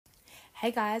Hey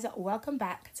guys, welcome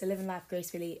back to Living Life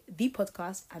Gracefully, the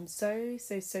podcast. I'm so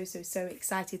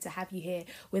excited to have you here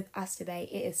with us today.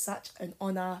 It is such an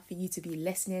honor for you to be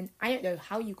listening. I don't know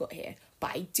how you got here,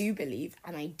 but I do believe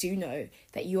and I do know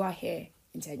that you are here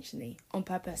intentionally, on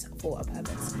purpose, for a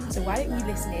purpose. So why don't you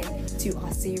listen in to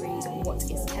our series, What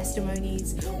is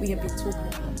Testimonies? We have been talking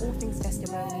about all things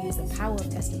testimonies, the power of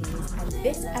testimonies, and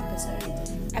this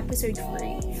episode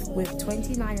 3, with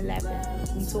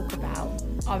 2911, we talk about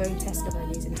our own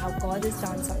testimonies and how God has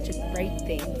done such a great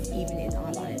thing even in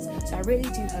our lives. So I really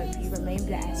do hope you remain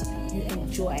blessed, you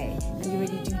enjoy, and you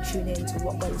really do tune in to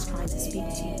what God is trying to speak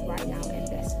to you right now in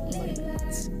this moment.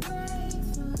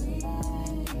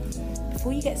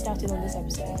 Before you get started on this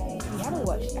episode, if you haven't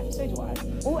watched episode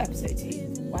 1 or episode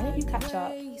 2, why don't you catch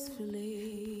up?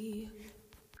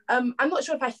 I'm not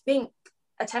sure if I think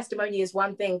a testimony is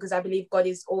one thing, because I believe God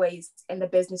is always in the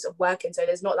business of working, so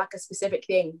there's not like a specific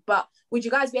thing. But would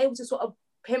you guys be able to sort of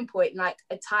pinpoint like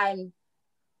a time,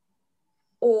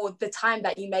 or the time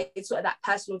that you made sort of that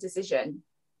personal decision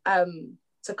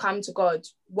to come to God?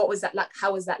 What was that like?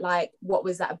 How was that like? What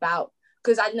was that about?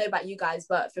 Because I don't know about you guys,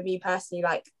 but for me personally,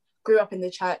 like, grew up in the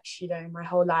church, you know, my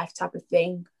whole life type of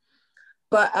thing.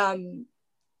 But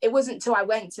it wasn't until I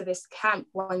went to this camp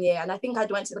one year, and I think I'd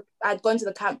gone to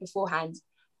the camp beforehand,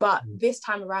 but this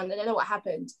time around, I don't know what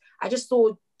happened. I just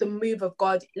saw the move of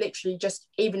God literally just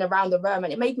even around the room,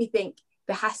 and it made me think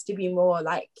there has to be more,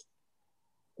 like,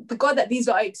 the God that these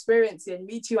are experiencing,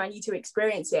 me too, I need to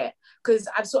experience it, because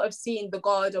I've sort of seen the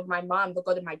God of my mom, the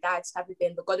God of my dad type of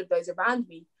thing, the God of those around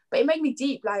me, but it made me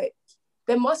deep, like,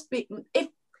 there must be, if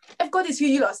God is who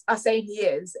you are saying he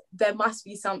is, there must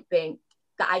be something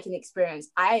that I can experience.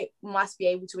 I must be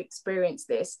able to experience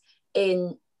this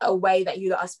in a way that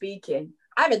you are speaking.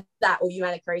 Either that or you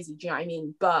man are crazy, do you know what I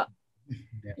mean? But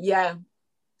yeah.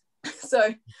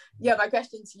 So yeah, my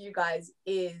question to you guys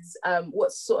is,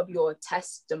 what's sort of your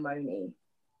testimony?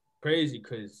 Crazy,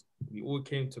 because we all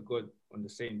came to God on the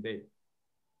same day.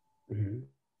 Mm-hmm.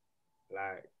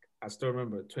 Like, I still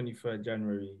remember 23rd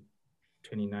January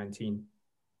 2019.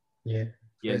 Yeah.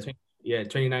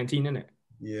 2019, innit?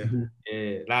 Yeah.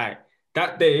 Yeah, like,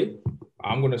 that day,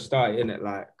 I'm going to start, innit?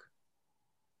 Like,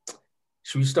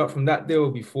 should we start from that day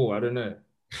or before? I don't know.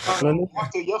 You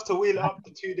have to wheel it up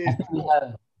to 2 days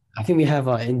before. I think we have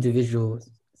our individual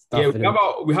stuff. Yeah,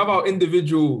 we have our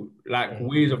individual, like,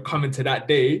 ways of coming to that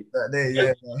day. That day,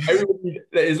 yeah. Everybody,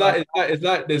 it's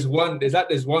like there's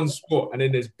one spot, and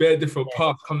then there's bare different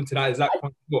paths coming to that exact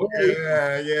one spot.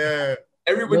 Yeah.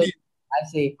 Everybody. I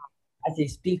say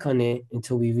speak on it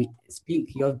until we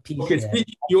speak your piece. Okay,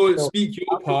 speak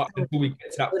your part until we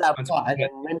get to that part. And then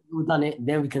when we've done it,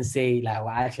 then we can say like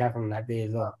what actually happened that day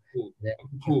as well.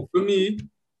 Cool. For me,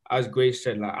 as Grace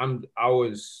said, like, I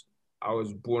was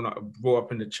brought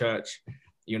up in the church.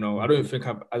 You know, I don't think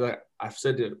I've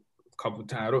said it a couple of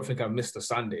times. I don't think I've missed a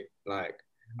Sunday. Like,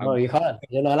 no, you can't.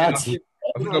 You're not allowed to.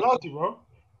 You're not allowed to, bro.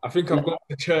 I think I've gone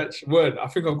to church. I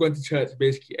think I've gone to church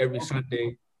basically every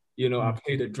Sunday. You know, I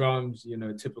play the drums, you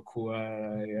know, typical,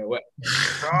 whatever.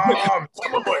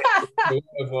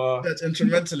 That's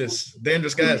instrumentalists,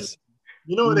 dangerous guys.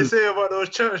 You know what they say about those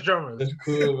church drummers? That's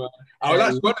cool, man. I was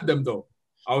actually one of them, though.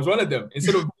 I was one of them.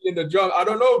 Instead of being the drum, I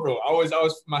don't know, bro. I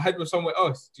was, my head was somewhere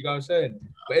else. Do you know what I'm saying?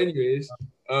 But anyways,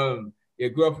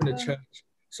 grew up in the church.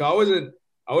 So I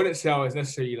wouldn't say I was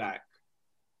necessarily like,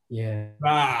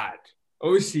 bad.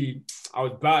 Obviously, I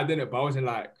was bad, didn't, but I wasn't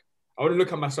like, I wouldn't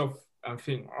look at myself and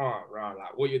think, oh, bro,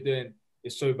 like, what you're doing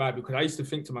is so bad. Because I used to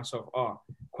think to myself,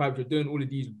 Quab, you're doing all of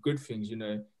these good things, you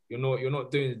know, you're not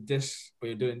doing this, but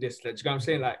you're doing this. Like, you know what I'm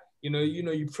saying? Like, you know,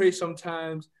 you pray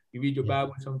sometimes, you read your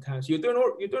Bible sometimes, you're doing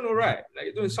all right. Like,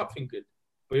 you're doing something good.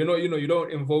 But you're not, you know, you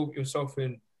don't involve yourself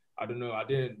in, I don't know, I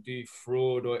didn't do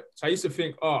fraud or, so I used to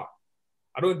think, I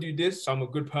don't do this, so I'm a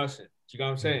good person. Do you know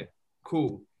what I'm saying?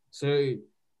 Cool. So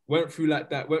went through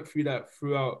that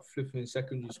throughout flipping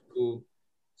secondary school,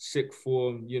 sixth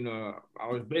form, you know, I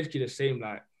was basically the same.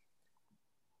 Like,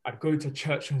 I'd go to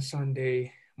church on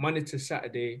Sunday, Monday to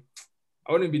Saturday.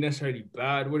 I wouldn't be necessarily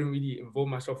bad, wouldn't really involve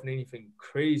myself in anything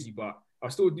crazy, but I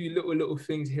still do little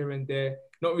things here and there,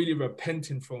 not really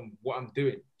repenting from what I'm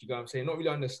doing. Do you know what I'm saying? Not really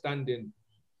understanding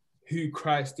who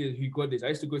Christ is, who God is. I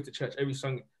used to go to church every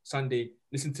Sunday,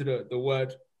 listen to the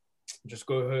word, just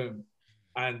go home.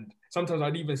 And sometimes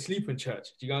I'd even sleep in church.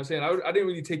 Do you know what I'm saying? I didn't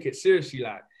really take it seriously,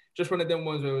 like, just one of them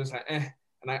ones where it was like, And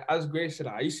as Grace said,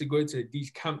 I used to go to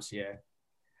these camps here,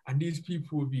 and these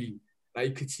people would be, like,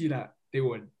 you could see that they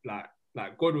were, like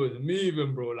God was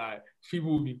moving, bro. Like,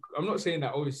 people would be, I'm not saying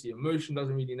that obviously emotion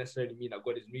doesn't really necessarily mean that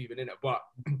God is moving in it, but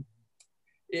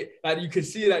like you could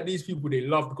see that these people, they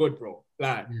loved God, bro.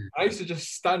 Like I used to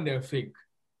just stand there and think,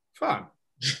 fam,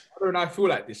 why don't I feel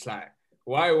like this? Like,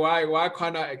 why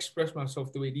can't I express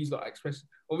myself the way these lot express?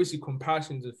 Obviously,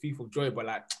 comparison is a thief of joy, but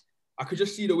like, I could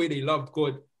just see the way they loved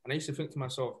God, and I used to think to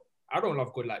myself, I don't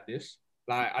love God like this.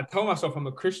 Like, I tell myself I'm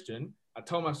a Christian. I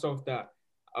tell myself that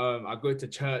I go to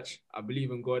church, I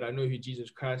believe in God, I know who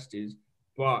Jesus Christ is,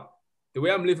 but the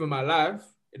way I'm living my life,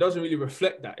 it doesn't really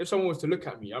reflect that. If someone was to look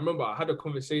at me, I remember I had a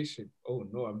conversation. Oh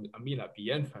no, I mean like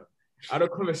BN fam. I had a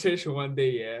conversation one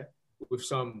day, yeah, with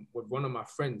one of my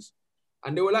friends,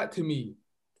 and they were like to me,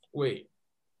 "Wait,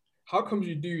 how come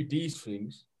you do these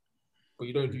things, but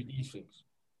you don't do these things?"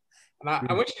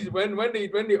 And when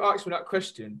they asked me that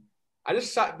question, I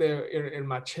just sat there in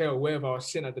my chair, or wherever I was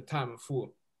sitting at the time, and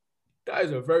thought, that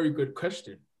is a very good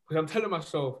question, because I'm telling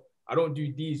myself I don't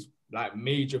do these like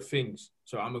major things,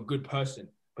 so I'm a good person.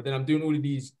 But then I'm doing all of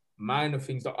these minor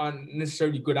things that aren't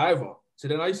necessarily good either. So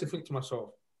then I used to think to myself,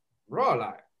 raw,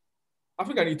 like, I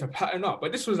think I need to pattern up.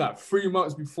 But this was like 3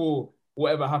 months before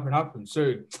whatever happened.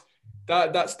 So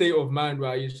that state of mind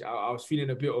where I was feeling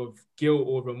a bit of guilt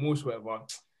or remorse, whatever,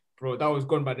 bro, that was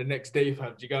gone by the next day,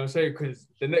 fam. Do you get what I'm saying? Because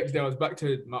the next day I was back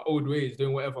to my old ways,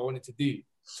 doing whatever I wanted to do.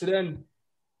 So then,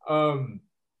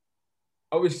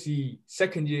 obviously,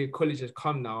 second year college has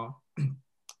come now.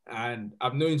 And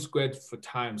I've known Squared for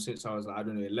time since I was, like, I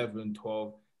don't know, 11,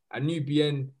 12. I knew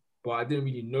BN, but I didn't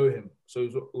really know him. So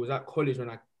it was at college when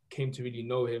I came to really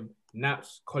know him.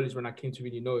 Naps college when I came to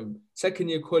really know him. Second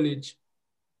year college,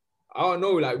 I don't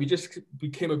know, like we just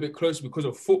became a bit close because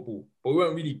of football, but we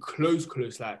weren't really close.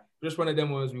 Like just one of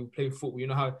them ones we play football. You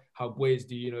know how boys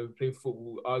do, you know, play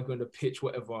football, argue on the pitch,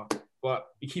 whatever. But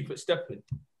we keep it stepping.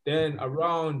 Then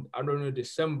around, I don't know,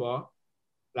 December,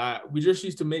 like we just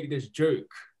used to make this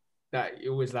joke that it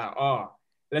was like,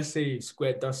 let's say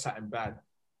Square does something bad.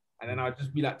 And then I'd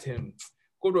just be like to him,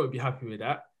 God won't be happy with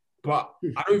that. But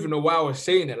I don't even know why I was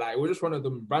saying it. Like, it was just one of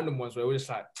them random ones where it was just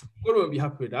like, God won't be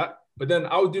happy with that. But then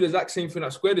I would do the exact same thing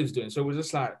that Square is doing. So it was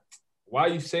just like, why are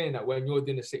you saying that when you're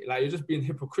doing the same? Like, you're just being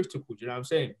hypocritical, do you know what I'm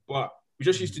saying? But we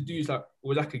just used to do, like, it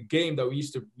was like a game that we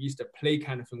used to play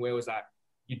kind of thing where it was like,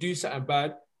 you do something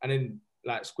bad, and then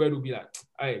like Square would be like,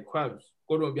 hey, Quabs,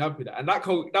 God won't be happy with that. And that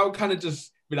would kind of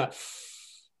just be like,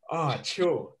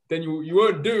 chill. Then you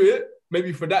won't do it.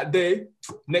 Maybe for that day,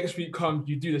 next week comes,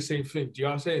 you do the same thing. Do you know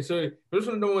what I'm saying? So it was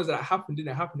one of the ones that happened,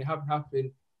 didn't happen, it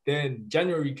happened. Then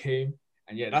January came,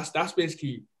 and yeah, that's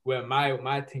basically where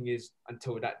my thing is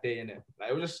until that day, innit? Like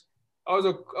it was just, I was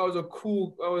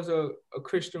a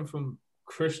Christian from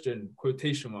Christian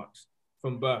quotation marks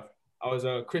from birth. I was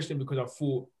a Christian because I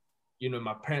thought, you know,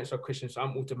 my parents are Christian, so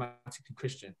I'm automatically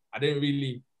Christian. I didn't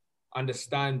really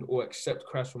understand or accept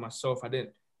Christ for myself. I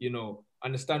didn't, you know,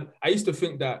 understand. I used to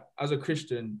think that as a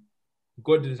Christian,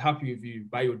 God is happy with you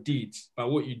by your deeds, by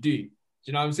what you do. Do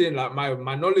you know what I'm saying? Like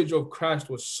my knowledge of Christ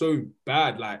was so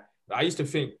bad. Like I used to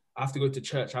think I have to go to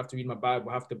church, I have to read my Bible,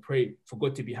 I have to pray for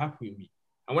God to be happy with me.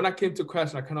 And when I came to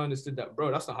Christ, I kind of understood that, bro,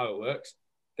 that's not how it works.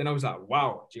 Then I was like,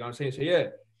 wow, do you know what I'm saying? So yeah,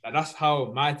 like, that's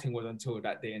how my thing was until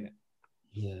that day, innit?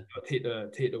 Yeah.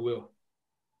 Take the wheel.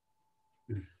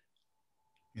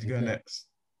 He's going next.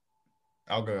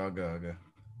 I'll go.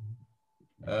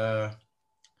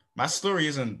 My story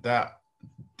isn't that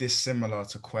dissimilar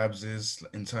to Quabs's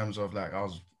in terms of like I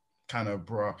was kind of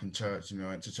brought up in church, you know,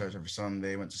 went to church every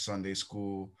Sunday, went to Sunday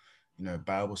school, you know,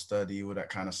 Bible study, all that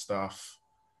kind of stuff.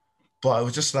 But it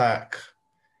was just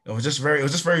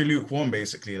very lukewarm,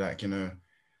 basically. Like, you know,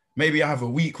 maybe I have a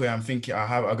week where I'm thinking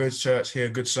I go to church, hear a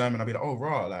good sermon, I'll be like, oh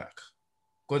raw, like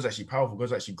God's actually powerful,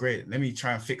 God's actually great. Let me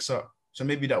try and fix up. So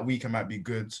maybe that week I might be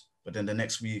good, but then the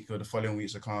next week or the following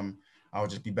weeks to come, I'll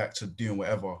just be back to doing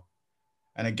whatever.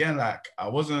 And again, like I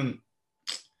was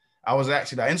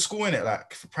actually like in school, in it,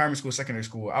 like for primary school, secondary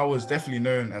school, I was definitely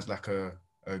known as like a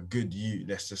good youth,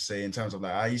 let's just say, in terms of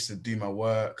like I used to do my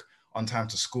work on time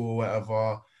to school,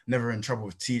 whatever, never in trouble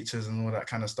with teachers and all that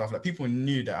kind of stuff. Like people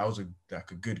knew that I was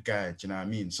like a good guy, do you know what I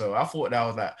mean? So I thought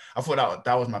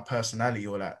that was my personality,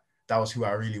 or like that was who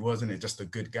I really was, and it just a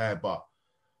good guy. But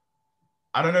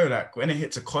I don't know, like when it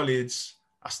hit to college,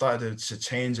 I started to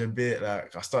change a bit.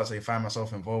 Like I started to find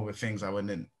myself involved with things I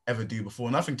wouldn't ever do before.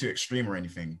 Nothing too extreme or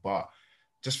anything, but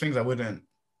just things I wouldn't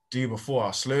do before. I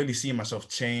slowly see myself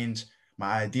change.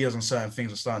 My ideas on certain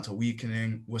things were starting to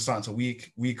weaken.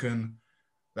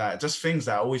 Like just things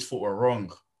that I always thought were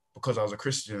wrong because I was a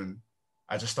Christian,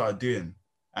 I just started doing.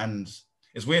 And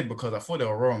it's weird because I thought they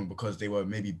were wrong because they were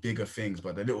maybe bigger things,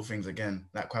 but the little things, again,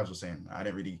 like Quabs was saying, I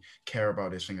didn't really care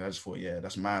about these things. I just thought, yeah,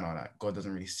 that's minor. Like God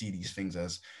doesn't really see these things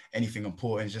as anything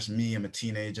important. It's just me, I'm a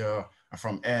teenager, I'm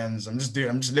from ends. I'm just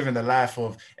living the life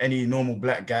of any normal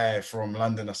black guy from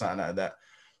London or something like that.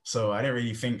 So I didn't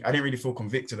really feel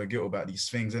convicted or guilt about these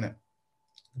things, innit?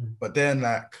 But then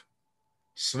like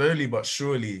slowly but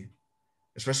surely,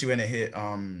 especially when it hit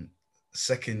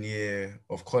second year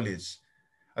of college,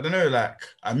 I don't know, like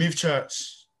I moved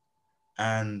church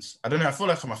and I don't know, I feel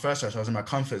like at my first church I was in my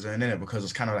comfort zone in it because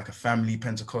it's kind of like a family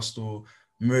Pentecostal,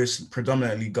 most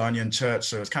predominantly Ghanaian church.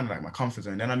 So it's kind of like my comfort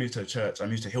zone. Then I moved to a church, I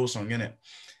moved to Hillsong in it.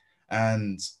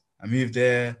 And I moved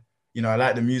there, you know, I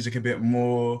like the music a bit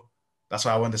more. That's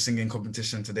why I won the singing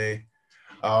competition today.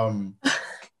 I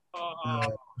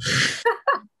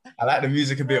like the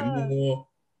music a bit more.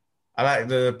 I like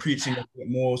the preaching a bit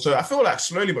more. So I feel like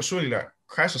slowly but surely, like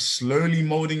Christ was slowly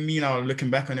molding me now, looking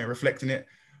back on it, reflecting it.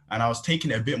 And I was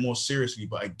taking it a bit more seriously.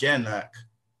 But again, like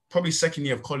probably second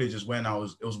year of college is when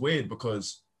it was weird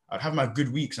because I'd have my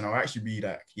good weeks and I'll actually be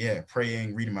like, yeah,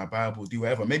 praying, reading my Bible, do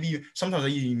whatever. Maybe sometimes I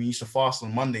even used to fast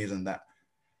on Mondays and that.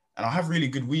 And I'll have really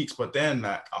good weeks, but then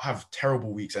like I'll have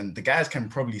terrible weeks. And the guys can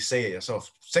probably say it yourself.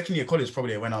 Second year college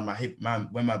probably when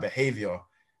my behavior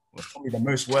was probably the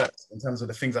most worst in terms of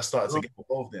the things I started to get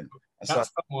involved in. That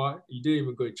summer, you didn't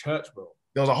even go to church, bro.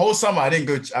 There was a whole summer I didn't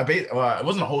go. Well, it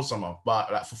wasn't a whole summer,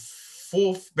 but like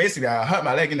for basically I hurt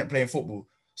my leg in it playing football.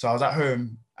 So I was at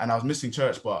home and I was missing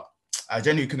church, but I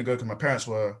genuinely couldn't go because my parents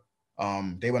were,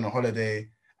 they went on holiday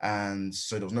and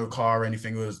so there was no car or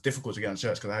anything. It was difficult to get on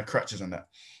church because I had crutches and that.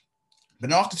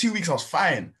 Then after 2 weeks, I was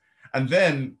fine. And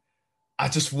then I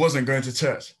just wasn't going to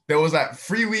church. There was like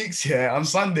 3 weeks here on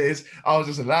Sundays. I was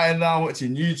just lying down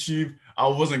watching YouTube. I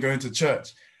wasn't going to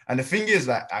church. And the thing is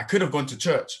that I could have gone to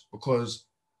church because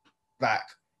like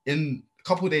in a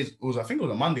couple of days, I think it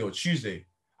was a Monday or Tuesday,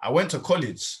 I went to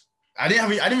college. I didn't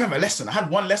have a lesson. I had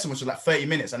one lesson, which was like 30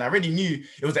 minutes. And I already knew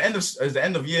it was the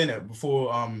end of year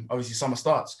before obviously summer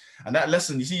starts. And that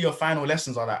lesson, you see your final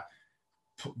lessons are like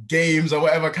games or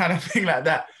whatever kind of thing like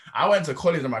that. I went to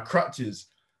college on my crutches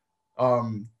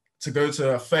to go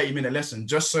to a 30-minute lesson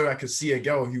just so I could see a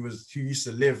girl who used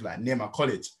to live like near my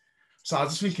college. So I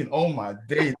was just thinking, oh my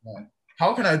days, man,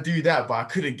 how can I do that? But I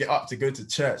couldn't get up to go to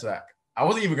church. Like I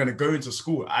wasn't even going to go into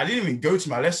school. I didn't even go to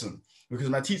my lesson because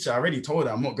my teacher already told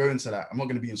her I'm not going to that. I'm not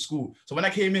going to be in school. So when I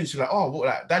came in, she was like, oh, what,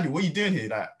 like, Daniel, what are you doing here?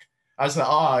 Like, I was like,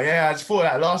 oh yeah, I just thought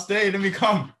that last day, let me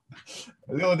come.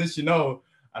 Little did you know.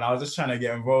 And I was just trying to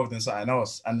get involved in something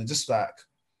else. And just like,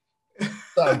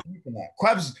 started doing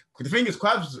that. The thing is,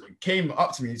 Quabs came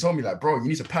up to me and he told me like, bro, you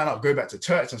need to pan up, go back to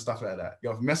church and stuff like that.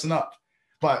 You're messing up.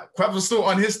 But Quabs was still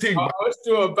on his thing. I was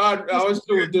still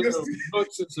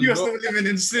you were still living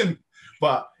in sin.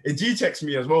 But it G-checks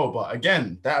me as well. But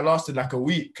again, that lasted like a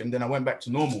week and then I went back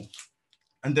to normal.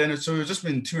 And then so it's just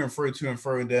been to and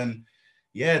fro. And then,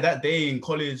 yeah, that day in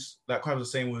college, like Quabs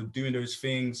was saying, we were doing those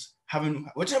things, having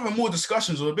more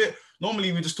discussions a bit.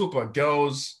 Normally we just talk about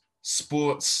girls,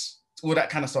 sports, all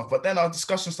that kind of stuff. But then our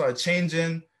discussion started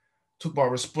changing, talk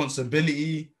about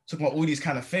responsibility, talk about all these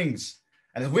kind of things.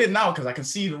 And it's weird now because I can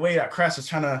see the way that Christ is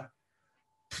trying to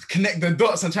connect the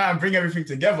dots and try and bring everything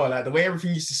together, like the way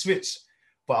everything used to switch.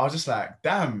 But I was just like,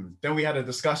 damn. Then we had a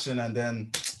discussion and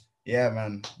then, yeah,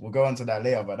 man, we'll go into that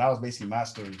later. But that was basically my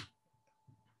story.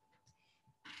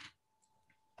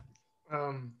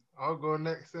 I'll go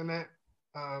next in it.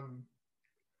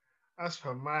 As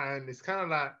for mine, it's kind of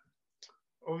like,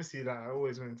 obviously, like I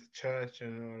always went to church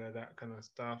and all of that kind of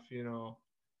stuff, you know.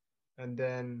 And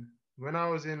then when I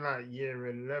was in like year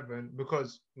 11,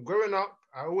 because growing up,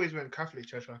 I always went Catholic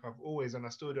church, like I've always, and I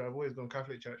still do, I've always gone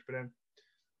Catholic church. But then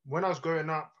when I was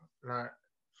growing up, like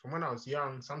from when I was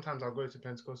young, sometimes I'll go to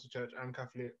Pentecostal church and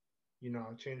Catholic, you know,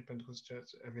 I'll change Pentecostal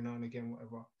church every now and again,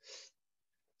 whatever.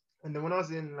 And then when I was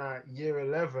in like year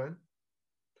 11,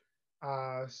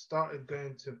 I started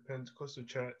going to Pentecostal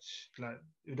church. Like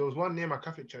there was one near my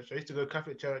Catholic church. I used to go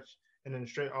Catholic church and then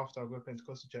straight after I go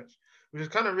Pentecostal church, which is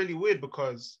kind of really weird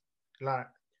because like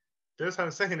those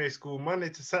times secondary school, Monday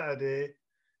to Saturday,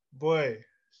 boy,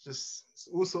 it's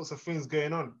all sorts of things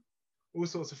going on.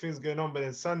 But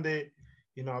then Sunday,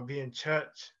 you know, I'll be in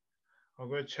church. I'll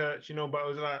go to church, you know, but it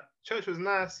was like church was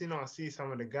nice, you know, I see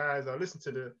some of the guys, I'll listen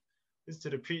to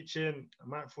the preaching, I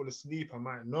might fall asleep, I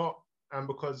might not. And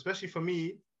because especially for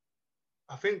me,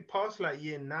 I think past like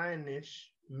year 9-ish,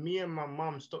 me and my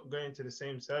mum stopped going to the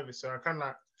same service. So I kind of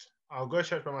like, I'll go to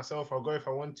church by myself. I'll go if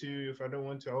I want to. If I don't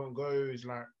want to, I won't go. It's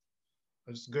like,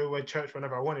 I just go to church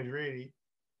whenever I wanted, really.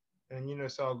 And, you know,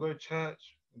 so I'll go to church,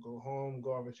 go home,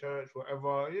 go to church,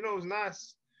 whatever. You know, it was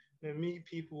nice. You know, meet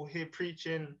people, hear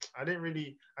preaching. I didn't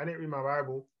read my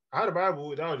Bible. I had a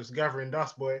Bible, that was just gathering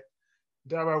dust, boy.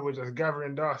 that Bible was just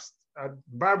gathering dust.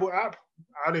 Bible app,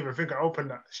 I don't even think I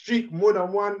opened that. Streak more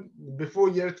than one before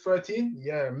year 13.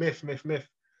 Yeah, myth.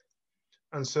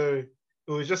 And so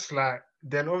it was just like,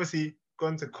 then obviously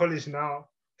gone to college now.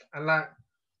 And like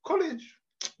college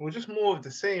was just more of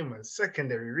the same as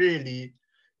secondary, really.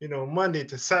 You know, Monday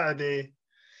to Saturday,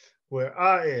 we're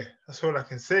out here. That's all I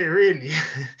can say, really.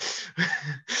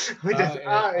 We're just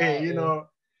out here, you know.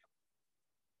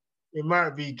 It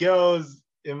might be girls,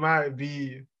 it might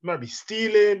be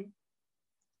stealing, it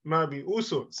might be all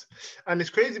sorts. And it's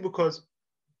crazy because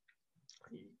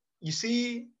you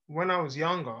see, when I was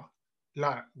younger,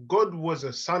 like God was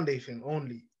a Sunday thing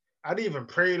only. I didn't even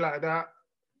pray like that.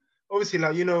 Obviously,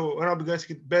 like, you know, when I'll be going to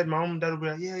get to bed, my mom and dad will be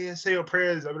like, yeah, say your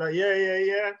prayers. I'll be like,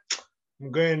 yeah.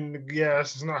 I'm going, yeah,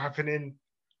 that's just not happening.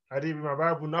 I didn't read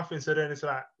my Bible, nothing. So then it's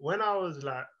like, when I was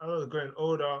growing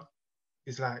older,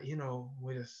 it's like, you know,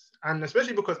 and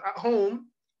especially because at home,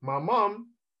 my mom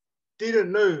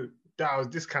didn't know that I was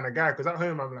this kind of guy. Because at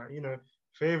home, I'm like, you know,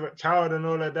 favorite child and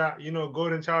all of that, you know,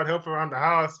 golden child, help around the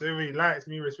house, everybody likes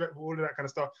me, respectful, all of that kind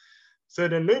of stuff. So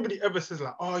then nobody ever says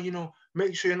like, oh, you know,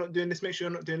 make sure you're not doing this, make sure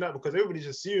you're not doing that, because everybody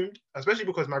just assumed, especially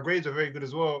because my grades are very good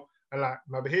as well. And like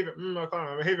my behavior, my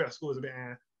behavior at school was a bit,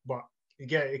 but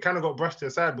again, it kind of got brushed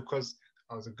aside because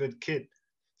I was a good kid.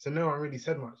 So no one really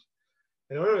said much.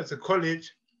 And when I went to college,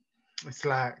 it's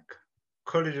like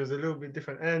college was a little bit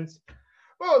different ends.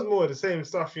 Well, it was more of the same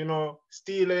stuff, you know,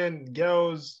 stealing,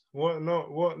 girls,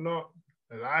 whatnot,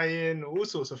 lying, all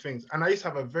sorts of things. And I used to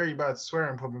have a very bad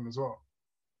swearing problem as well.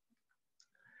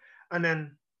 And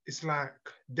then it's like,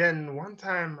 then one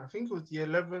time, I think it was year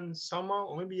 11 summer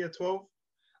or maybe year 12,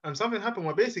 and something happened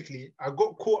where basically I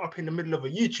got caught up in the middle of a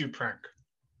YouTube prank.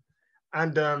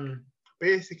 And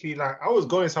basically, like, I was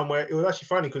going somewhere. It was actually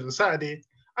funny because it was Saturday.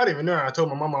 I didn't even know. I told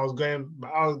my mom I was going, but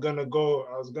I was gonna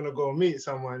go meet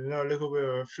someone, you know, a little bit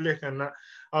of a flick and that.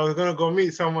 I was gonna go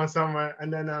meet someone somewhere.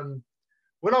 And then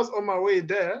when I was on my way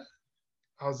there,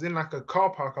 I was in like a car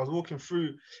park. I was walking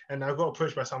through and I got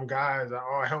approached by some guys like,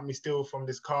 oh, help me steal from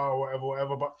this car or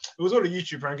whatever. But it was all a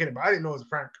YouTube prank, innit? But I didn't know it was a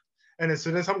prank. And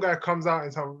then some guy comes out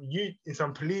in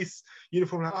some police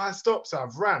uniform, like, oh, stop. So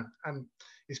I've ran. And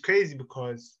it's crazy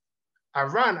because I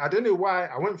ran. I don't know why.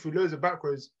 I went through loads of back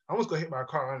roads. I almost got hit by a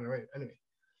car anyway.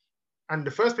 And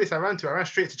the first place I ran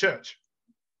straight to church.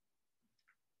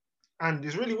 And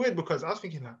it's really weird because I was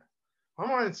thinking like, what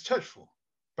am I running to church for?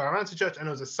 But I ran to church and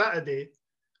it was a Saturday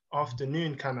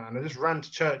afternoon kind of, and I just ran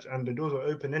to church and the doors were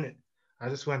open in it. I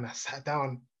just went, I sat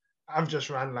down. I've just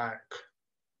ran like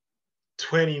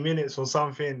 20 minutes or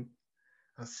something.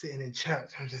 I was sitting in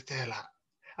church. I'm just there like,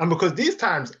 and because these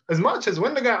times, as much as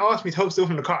when the guy asked me to help steal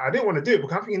from the car, I didn't want to do it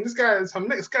because I'm thinking this guy is some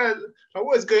next guy. Like,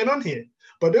 what is going on here?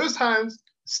 But those times,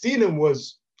 stealing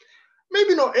was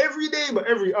maybe not every day, but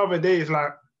every other day. It's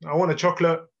like, I want a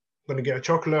chocolate, I'm gonna get a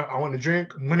chocolate. I want a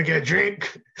drink, I'm gonna get a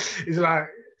drink. It's like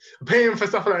paying for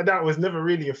stuff like that was never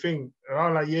really a thing.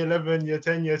 Around like year 11, year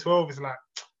 10, year 12, it's like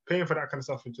paying for that kind of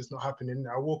stuff is just not happening.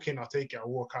 I walk in, I'll take it, I'll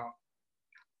walk out.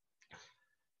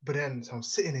 But then so I'm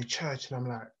sitting in church and I'm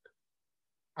like,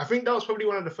 I think that was probably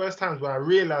one of the first times where I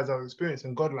realized I was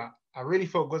experiencing God. Like, I really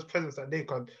felt God's presence that day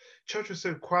because church was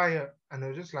so quiet and it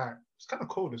was just like, it's kind of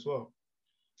cold as well.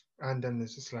 And then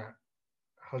it's just like,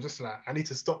 I was just like, I need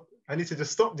to stop. I need to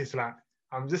just stop this. Like,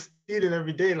 I'm just stealing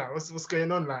every day. Like, what's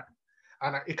going on? Like,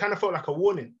 and it kind of felt like a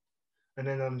warning. And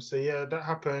then, so yeah, that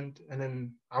happened. And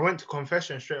then I went to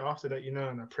confession straight after that, you know,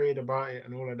 and I prayed about it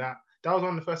and all of that. That was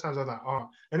one of the first times I was like, oh.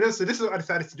 And then, so this is what I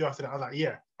decided to do after that. I was like,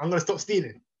 yeah, I'm going to stop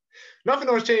stealing. Nothing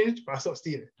else changed, but I stopped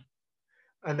stealing.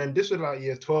 And then this was like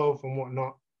year 12 and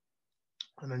whatnot.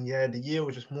 And then, yeah, the year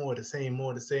was just more the same.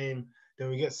 Then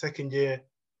we get second year.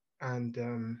 And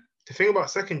the thing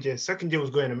about second year was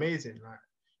going amazing. Like,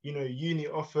 you know, uni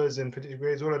offers and predicted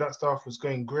grades, all of that stuff was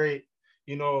going great.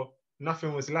 You know,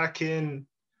 nothing was lacking.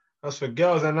 As for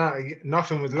girls and that,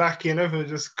 nothing was lacking. Everything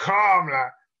was just calm.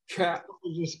 Like, it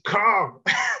was just calm.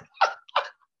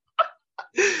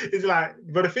 It's like,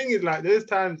 but the thing is, like, those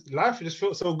times life just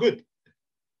felt so good.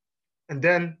 And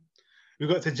then we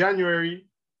got to January,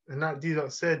 and that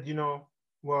D-Dot said, you know,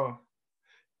 well,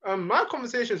 my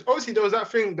conversations, obviously there was another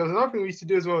thing we used to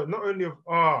do as well, not only of,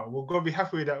 we'll go be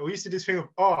happy with that. We used to do this thing of,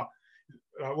 like,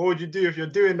 what would you do if you're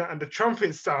doing that and the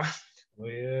trumpet stuff? Oh,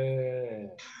 yeah.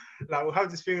 Like, we'll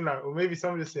have this thing like, or maybe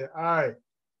somebody say,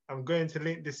 I'm going to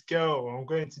link this girl, or I'm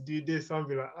going to do this. I'll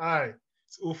be like,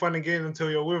 it's all fun and games until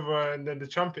you're with her, and then the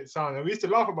trumpet sound. And we used to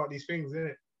laugh about these things,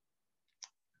 innit?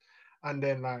 And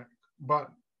then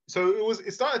so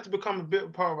it started to become a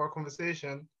bit part of our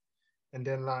conversation. And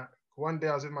then like one day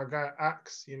I was with my guy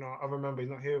Axe, you know, I remember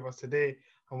he's not here with us today,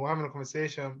 and we're having a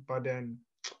conversation, but then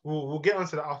we'll get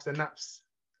onto that after naps,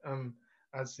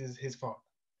 as his fault.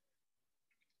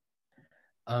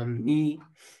 Me,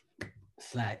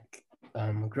 it's like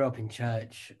I grew up in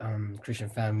church, Christian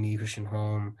family, Christian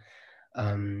home.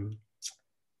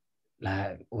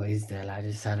 Like what is there? Like I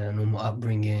just had a normal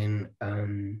upbringing.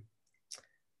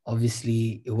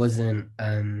 Obviously it wasn't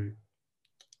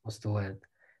what's the word?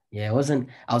 Yeah, it wasn't.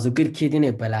 I was a good kid in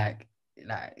it, but like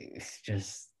it's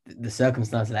just the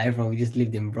circumstances. Like everyone, we just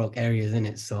lived in broke areas in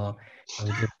it, so it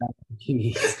was just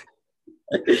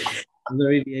there's not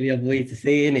really any other way to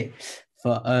say in it.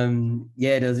 But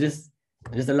yeah, there was just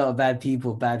a lot of bad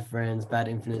people, bad friends, bad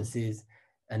influences,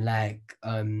 and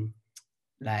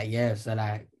yeah. So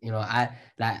like you know, I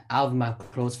like out of my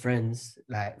close friends,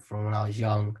 like from when I was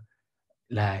young,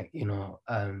 like you know,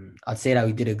 I'd say that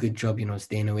we did a good job, you know,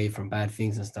 staying away from bad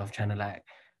things and stuff, trying to like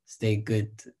stay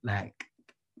good, like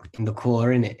in the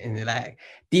core in it, and like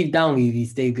deep down we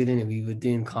stayed good in it. We were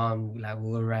doing calm, like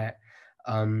we were right.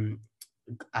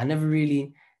 I never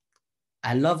really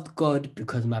I loved God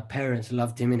because my parents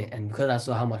loved him in it, and because I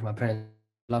saw how much my parents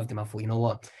loved him, I thought, you know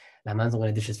what, like man's not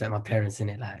gonna disrespect my parents in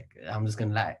it. Like I'm just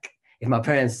gonna like if my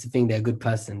parents think they're a good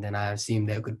person, then I assume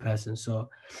they're a good person. So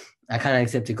I kind of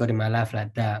accepted God in my life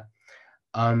like that.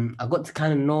 I got to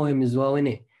kind of know him as well in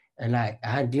it, and like I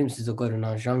had glimpses of God when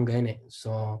I was younger in it.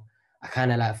 So I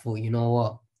kind of like thought, you know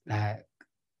what, like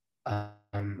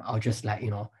I'll just like,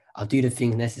 you know, I'll do the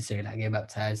things necessary, like get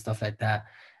baptized, stuff like that.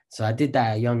 So I did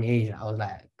that at a young age. I was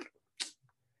like,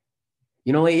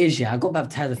 you know what it is, yeah? I got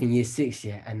baptized, I think, year 6,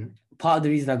 yeah. And part of the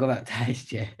reason I got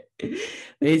baptized, yeah,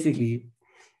 basically,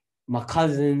 my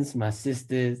cousins, my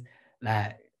sisters,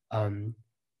 like,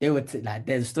 they were like,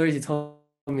 there's stories they told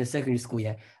me in secondary school,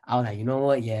 yeah. I was like, you know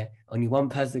what, yeah, only one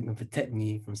person can protect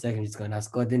me from secondary school, and that's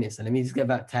God in it. So let me just get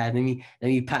baptized. Let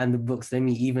me pattern the books. Let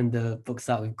me even the books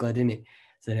out with God in it.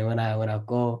 So then when I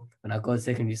go to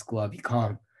secondary school, I'll be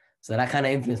calm. So that kind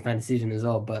of influenced my decision as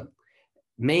well. But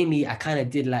mainly I kind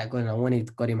of did like God and I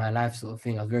wanted God in my life sort of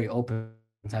thing. I was very open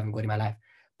to having God in my life.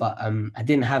 But I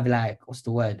didn't have like, what's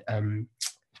the word?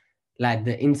 Like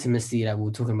the intimacy that we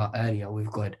were talking about earlier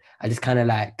with God. I just kind of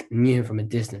like knew him from a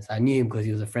distance. I knew him because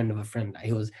he was a friend of a friend. Like,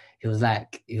 he was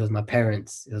my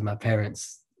parents.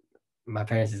 My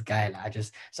parents' guy. Like I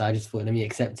just thought, let me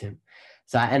accept him.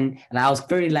 So and I was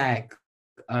very like,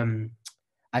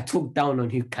 I talked down on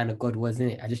who kind of God was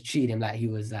in it. I just treated him like he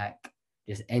was like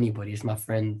just anybody, just my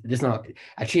friend. Just not.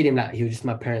 I treated him like he was just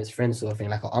my parents' friend sort of thing,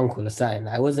 like an uncle or something.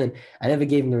 I never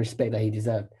gave him the respect that he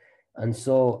deserved. And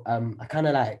so I kind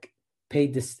of like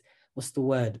paid this. What's the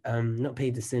word? Not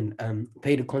paid the sin.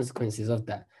 Paid the consequences of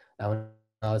that. Like when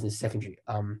I was in secondary.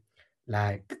 I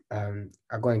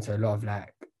got into a lot of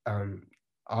like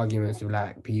arguments with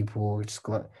like people. Just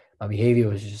got my behavior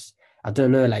was just. I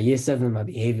don't know, like year 7, my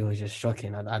behavior was just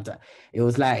shocking. It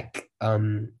was like, I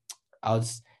don't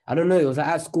know, it was like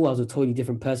at school, I was a totally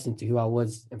different person to who I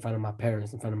was in front of my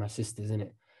parents, in front of my sisters,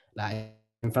 innit? Like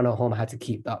in front of home, I had to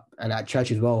keep up. And at church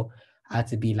as well, I had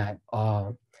to be like,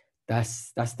 oh,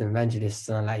 that's the evangelist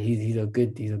son. Like he's a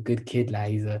good kid. Like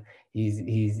he's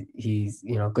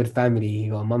you know, good family. He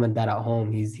got mom and dad at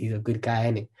home. He's a good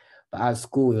guy, innit? But at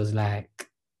school, it was like,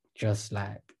 just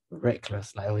like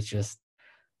reckless. Like it was just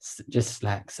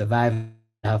like survive,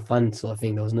 have fun sort of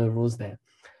thing. There was no rules there.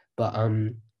 But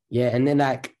yeah, and then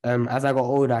like as I got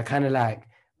older, I kind of like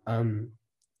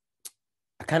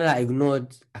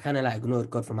ignored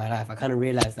God from my life. I kind of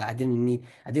realized that I didn't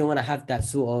want to have that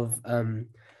sort of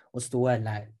what's the word,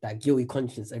 like that guilty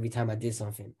conscience every time I did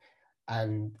something.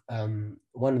 And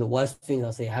one of the worst things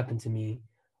I'll say happened to me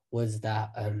was that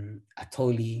I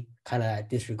totally kind of like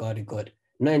disregarded God.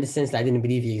 Not in the sense that I didn't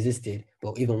believe he existed,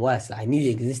 but even worse, like I knew he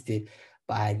existed,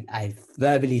 but I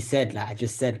verbally said, like I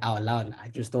just said out loud, like, I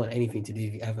just don't want anything to do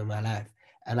with you ever in my life.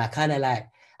 And I kind of like,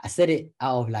 I said it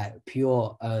out of like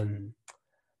pure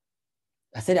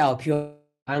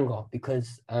anger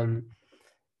because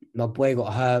my boy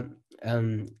got hurt,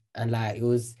 and like it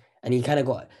was, and he kind of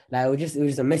got like it was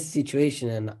just a messy situation.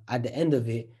 And at the end of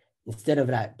it, instead of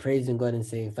like praising God and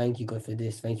saying thank you God for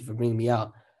this, thank you for bringing me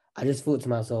out, I just thought to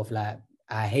myself like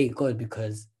I hate God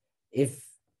because if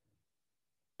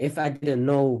I didn't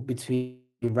know between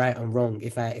right and wrong,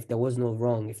 if there was no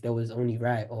wrong, if there was only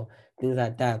right or things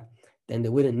like that, then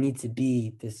there wouldn't need to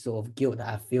be this sort of guilt that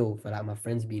I feel for like my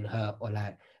friends being hurt or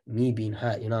like me being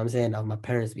hurt, you know what I'm saying? Of my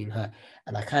parents being hurt.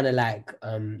 And I kind of like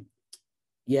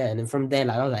yeah, and then from there,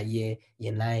 like I was like year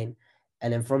 9.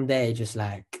 And then from there, just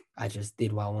like I just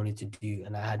did what I wanted to do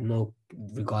and I had no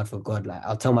regard for God. Like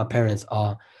I'll tell my parents,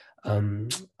 I'm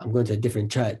going to a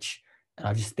different church. and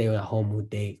I'll just stay at home all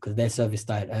day because their service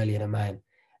started earlier than mine.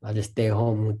 I'll just stay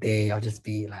home all day. I'll just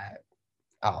be like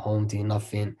at home doing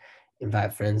nothing,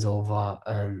 invite friends over,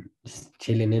 just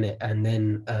chilling in it. And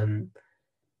then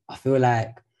I feel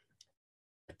like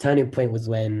a turning point was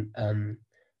when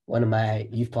one of my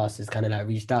youth pastors kind of like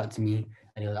reached out to me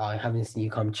and he was like, oh, I haven't seen you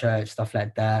come to church, stuff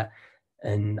like that.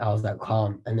 And I was like,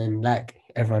 calm. And then like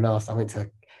everyone else, I went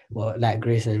to, well, like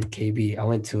Grace and KB, I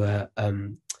went to a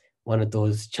one of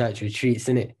those church retreats,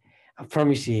 innit? I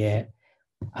promise you, yeah.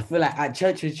 I feel like at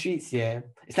church retreats, yeah,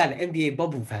 it's like the NBA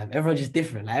bubble, fam. Everyone's just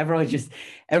different. Like everyone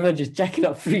just jacking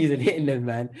up threes and hitting them,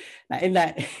 man. Like in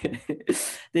that, didn't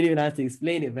even have to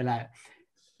explain it, but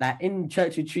like in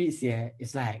church retreats, yeah,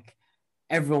 it's like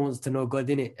everyone wants to know God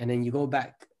in it, and then you go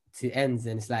back to ends,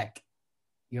 and it's like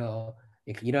you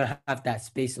don't have that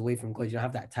space away from God. You don't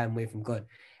have that time away from God,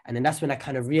 and then that's when I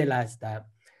kind of realized that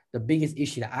the biggest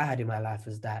issue that I had in my life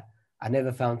was that I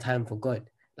never found time for God.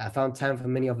 Like I found time for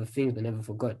many other things, but never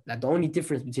for God. Like the only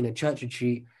difference between a church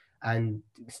retreat and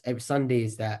every Sunday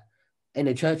is that in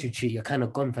a church retreat, you're kind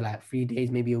of gone for like 3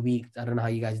 days, maybe a week. I don't know how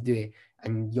you guys do it,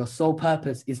 and your sole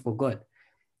purpose is for God.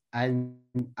 And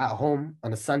at home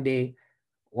on a Sunday,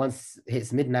 once it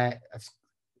hits midnight,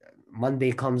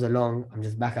 Monday comes along, I'm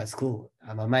just back at school.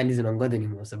 And my mind isn't on God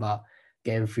anymore. It's about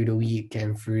getting through the week,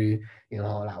 getting through,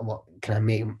 like what can I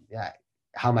make, like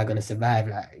how am I gonna survive?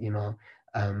 Like,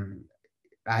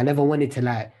 I never wanted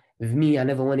to with me, I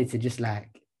never wanted to just I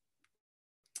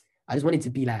just wanted to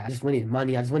be I just wanted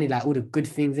money, I just wanted all the good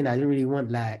things in it. I didn't really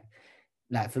want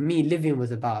for me, living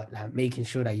was about making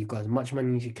sure that you got as much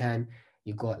money as you can,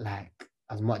 you got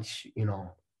as much,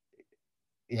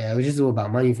 yeah, it was just all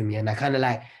about money for me. And I kind of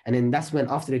and then that's when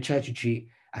after the church retreat,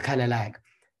 I kind of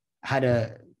had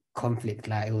a conflict.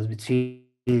 It was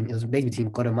big between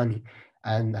God and money.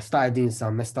 And I started doing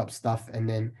some messed up stuff. And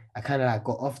then I kind of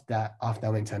got off that after I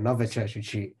went to another church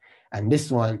retreat. And this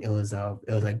one, it was a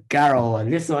Garrow one.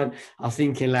 This one, I was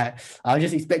thinking I was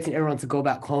just expecting everyone to go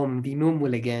back home and be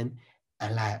normal again.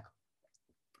 And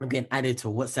I'm getting added to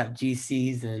WhatsApp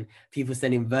GCs and people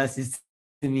sending verses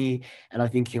to me, and I'm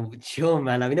thinking, chill,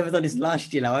 man. We never done this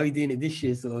last year. Why are we doing it this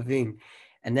year, sort of thing?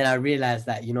 And then I realized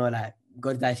that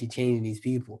God's actually changing these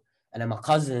people. And then my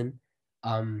cousin,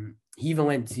 he even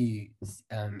went to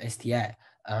STI.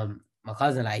 My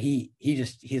cousin,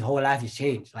 his whole life has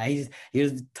changed. He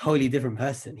was a totally different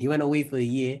person. He went away for a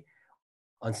year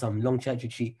on some long church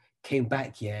retreat, came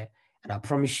back here, and I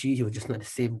promise you, he was just not the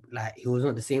same. He was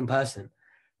not the same person.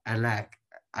 And I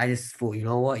just thought, you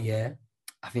know what? Yeah,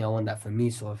 I think I want that for me,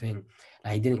 sort of thing.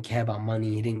 He didn't care about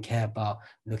money. He didn't care about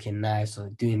looking nice or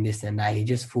doing this and that. He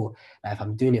just thought, if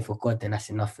I'm doing it for God, then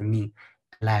that's enough for me.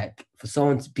 For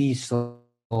someone to be so,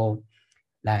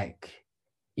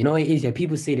 you know what it is, yeah,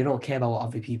 people say they don't care about what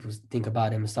other people think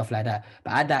about them and stuff like that.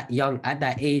 But at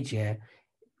that age, yeah,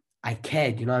 I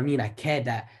cared, you know what I mean? I cared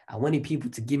that I wanted people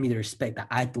to give me the respect that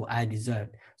I thought I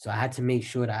deserved. So I had to make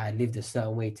sure that I lived a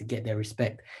certain way to get their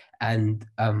respect. And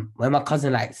when my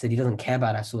cousin said he doesn't care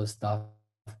about that sort of stuff,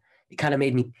 it kind of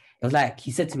made me, it was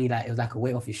he said to me it was like a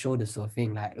weight off your shoulders sort of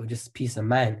thing. It was just peace of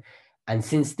mind. And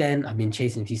since then, I've been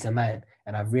chasing peace of mind.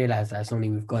 And I've realized that it's only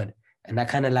with God. And that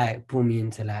kind of pulled me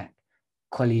into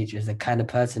college as the kind of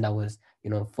person that was,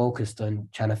 focused on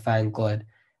trying to find God.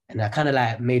 And I kind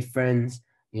of made friends.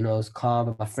 It was calm,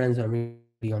 but my friends weren't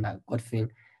really on that God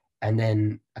thing. And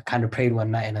then I kind of prayed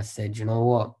one night and I said, you know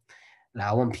what?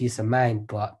 I want peace of mind,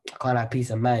 but I can't have peace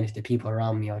of mind if the people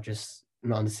around me are just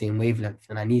not on the same wavelength.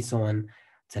 And I need someone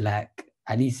to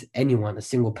at least anyone, a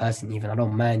single person even. I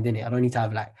don't mind in it. I don't need to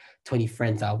have 20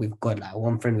 friends out with God.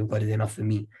 One friend with God is enough for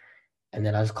me. And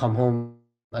then I just come home.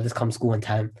 I just come school on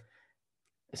time.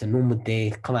 It's a normal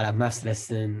day. Come out of maths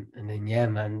lesson, and then yeah,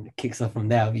 man, it kicks off from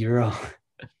there. I'll be real.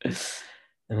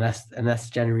 And that's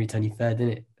January 23rd, isn't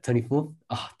it? 24th?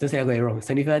 Oh, don't say I got it wrong. It's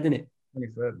 23rd, isn't it?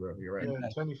 23rd, bro. You're right. Yeah,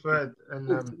 23rd.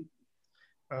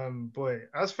 And boy,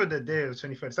 as for the day of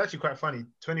 23rd, it's actually quite funny.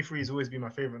 23 has always been my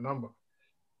favorite number.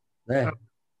 Yeah.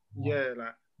 Yeah,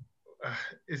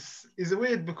 it's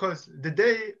weird because the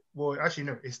day, well, actually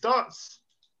no, it starts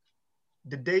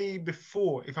the day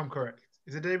before, if I'm correct.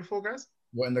 Is it the day before, guys?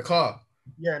 What, in the car?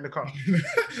 Yeah, in the car.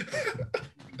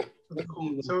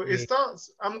 Cool. So it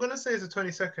starts, I'm going to say it's the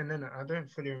 22nd, innit? I don't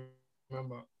fully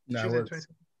remember. No, Tuesday, 22nd.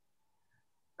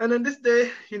 And then this day,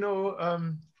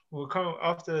 we'll come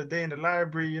after a day in the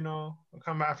library, we'll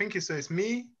come back. I think it's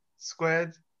me,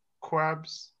 Squared,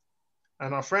 Quabs,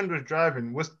 and our friend was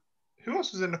driving. Who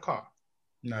else was in the car?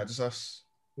 No, just us.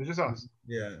 It was just us?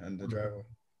 Yeah, and the driver.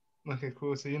 Okay,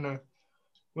 cool. So,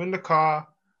 we're in the car.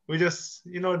 We just,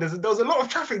 there was a lot of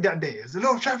traffic that day. There's a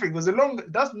lot of traffic. It was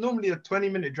that's normally a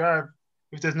 20-minute drive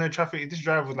if there's no traffic. This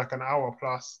drive was like an hour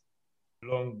plus.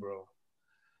 Long, bro.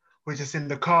 We're just in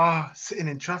the car, sitting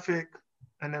in traffic.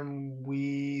 And then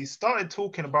we started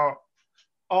talking about,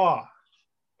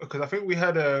 because I think we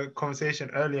had a conversation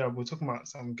earlier. We were talking about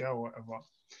some girl or whatever.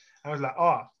 I was like,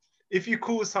 if you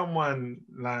call someone,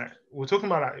 like, we're talking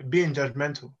about like being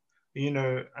judgmental,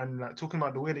 and like talking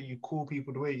about the way that you call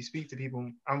people, the way you speak to people.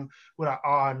 We're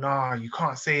like, nah, you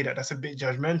can't say that. That's a bit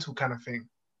judgmental kind of thing.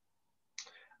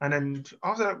 And then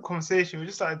after that conversation,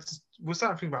 we started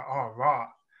thinking about, rah,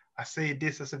 I say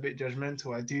this, that's a bit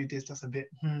judgmental. I do this, that's a bit,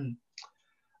 And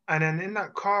then in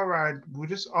that car ride, we're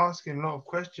just asking a lot of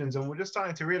questions, and we're just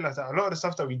starting to realize that a lot of the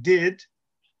stuff that we did,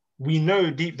 we know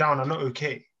deep down are not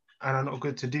okay and are not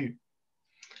good to do.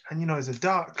 And it's a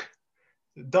dark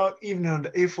evening on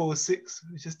the A406.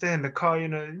 We're just there in the car, the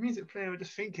music playing. We're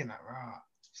just thinking like,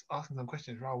 just asking some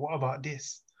questions. What about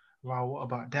this? What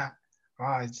about that?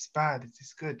 Is this bad? Is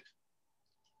this good?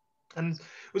 And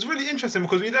it was really interesting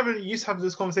because we never used to have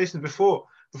those conversations before.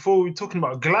 Before we were talking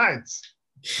about glides.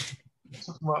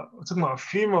 We're talking about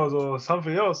females or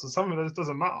something else or something that just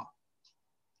doesn't matter.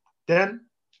 Then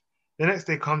the next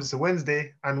day comes, it's a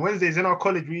Wednesday, and Wednesdays in our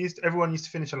college, everyone used to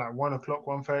finish at like 1 o'clock,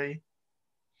 1:30.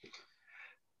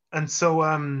 And so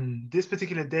this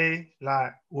particular day,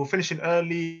 like, we're finishing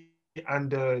early, and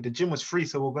the gym was free,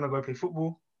 so we're gonna go play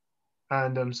football.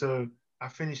 And so I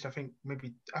finished, I think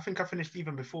I finished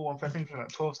even before 1:30, I think it was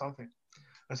like 12 something.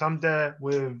 And so I'm there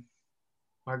with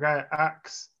my guy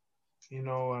Axe, he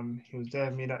was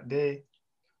there with me that day.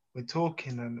 We're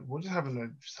talking, and we're just having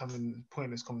a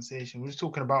pointless conversation. We're just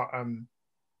talking about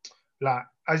like,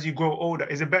 as you grow older,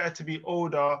 is it better to be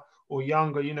older or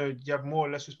younger? You have more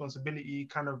or less responsibility.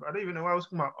 Kind of, I don't even know why I was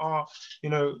talking about.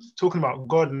 Talking about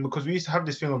God, and because we used to have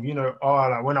this thing of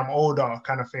like when I'm older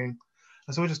kind of thing.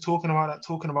 And so we're just talking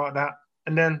about that,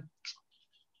 and then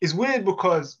it's weird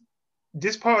because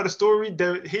this part of the story,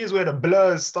 here's where the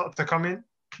blurs start to come in.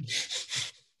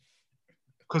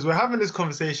 Because we're having this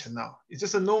conversation now. It's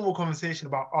just a normal conversation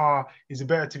about, is it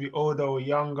better to be older or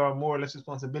younger, more or less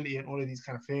responsibility, and all of these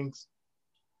kind of things.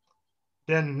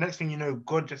 Then next thing you know,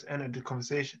 God just entered the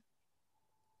conversation.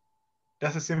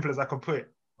 That's as simple as I can put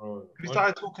it. We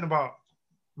started talking about,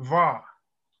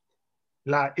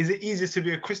 like, is it easier to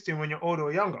be a Christian when you're older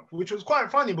or younger? Which was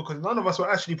quite funny because none of us were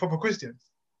actually proper Christians.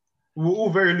 We were all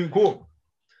very lukewarm.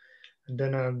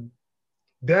 And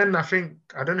then I think,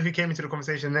 I don't know who came into the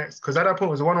conversation next, because at that point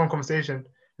it was a one-on-one conversation,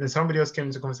 then somebody else came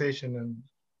into the conversation, and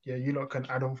yeah, you lot can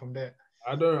add on from there.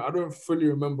 I don't fully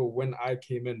remember when I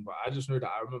came in, but I just know that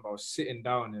I remember I was sitting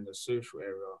down in the social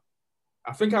area.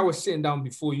 I think I was sitting down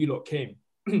before you lot came.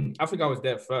 I think I was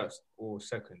there first or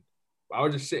second. But I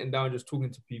was just sitting down, just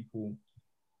talking to people,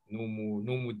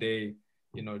 normal day,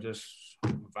 just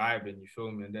vibing, you feel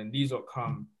me? And then these lot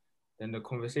come, then the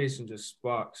conversation just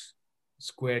sparks.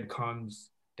 Squared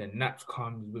comes, then Naps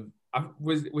comes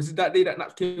with. Was it that day that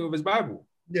Naps came with his Bible?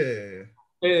 Yeah.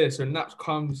 So Naps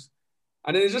comes,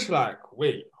 and then it's just like,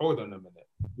 wait, hold on a minute.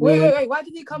 Wait. Why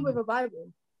did he come with a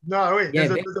Bible? No, wait.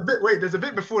 There's a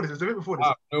bit before this.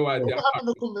 No idea. We're having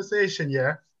a conversation,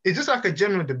 yeah. It's just like a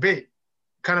general debate,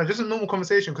 kind of just a normal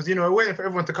conversation, because we're waiting for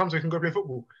everyone to come so we can go play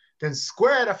football. Then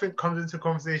Squared, I think, comes into the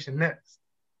conversation next.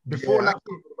 Before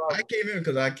I came in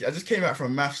because I just came out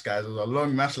from maths, guys. It was a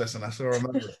long maths lesson. I still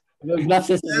remember.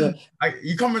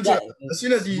 You come into as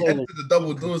soon as you enter the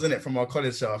double doors in it from our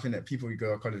college. So I think that people who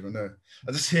go to college will know.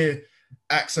 I just hear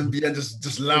Axe and BN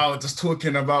just loud, just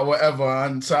talking about whatever,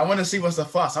 and so I want to see what's the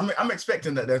fuss. I'm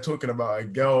expecting that they're talking about a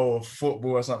girl or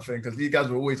football or something, because these guys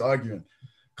were always arguing.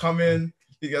 Come in.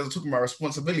 These guys are talking about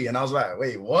responsibility, and I was like,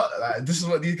 wait, what? Like, this is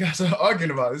what these guys are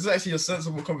arguing about. This is actually a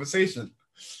sensible conversation.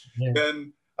 Yeah.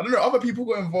 Then I don't know, other people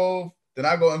got involved, then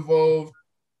I got involved,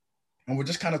 and we're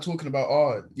just kind of talking about,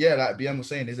 like BM was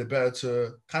saying, is it better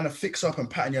to kind of fix up and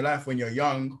pattern your life when you're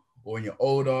young or when you're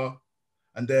older?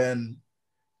 And then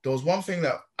there was one thing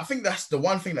that, I think that's the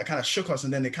one thing that kind of shook us,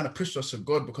 and then it kind of pushed us to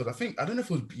God, because I don't know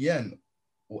if it was BN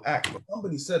or Act, but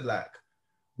somebody said like,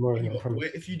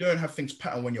 if you don't have things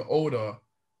patterned when you're older,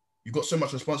 you've got so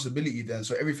much responsibility then,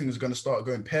 so everything is going to start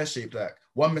going pear-shaped. Like,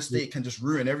 one mistake can just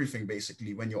ruin everything,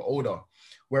 basically, when you're older.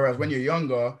 Whereas when you're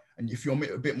younger, and if you're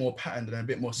a bit more patterned and a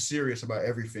bit more serious about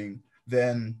everything,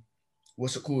 then,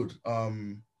 what's it called?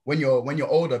 When you're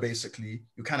older, basically,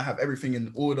 you kind of have everything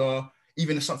in order.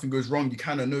 Even if something goes wrong, you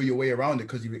kind of know your way around it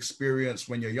because you've experienced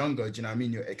when you're younger. Do you know what I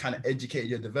mean? You're kind of educated,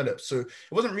 you're developed. So it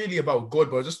wasn't really about God,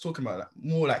 but I was just talking about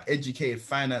more like educated,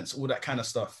 finance, all that kind of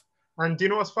stuff. And do you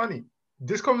know what's funny?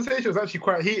 This conversation was actually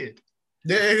quite heated.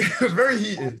 Yeah, it was very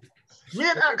heated. Me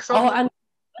and Axe. And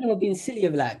we're being silly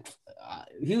of like,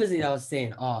 who was it I was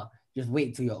saying? just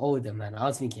wait till you're older, man. I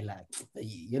was thinking like,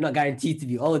 you're not guaranteed to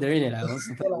be older, innit? Like, what's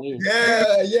the point of waiting?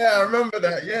 Yeah, I remember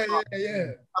that. Yeah.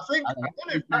 I think, I don't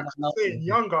know if like, Axe was saying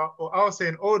younger or I was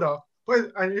saying older.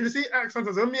 But and you see Axe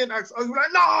sometimes, when me and Axe, I was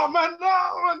like, no, man.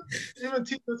 Even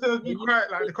teachers tells me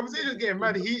quiet, like the conversation's getting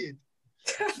mad heated.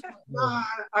 Nah,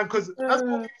 and because as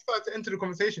more people start to enter the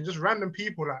conversation, just random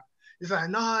people, like, it's like,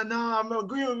 nah, I'm not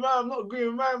agreeing with man, I'm not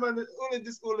agreeing with man, all of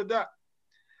this, all of that.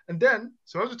 And then,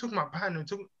 so I was talking about pattern,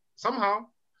 somehow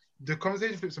the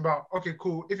conversation flips about, okay,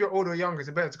 cool, if you're older or younger, it's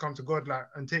better to come to God, like,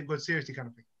 and take God seriously kind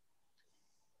of thing.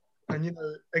 And, you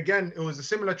know, again, it was a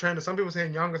similar trend. Some people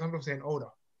saying younger, some people saying older.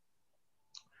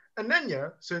 And then, yeah,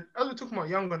 so as we're talking about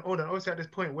younger and older, and obviously at this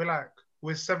point,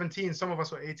 we're 17, some of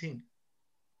us were 18.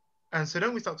 And so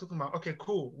then we start talking about, okay,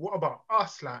 cool, what about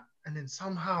us? Like, and then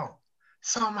somehow,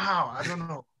 I don't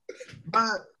know,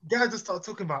 guys just start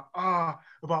talking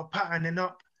about patterning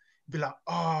up, be like,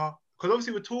 because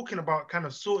obviously we're talking about kind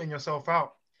of sorting yourself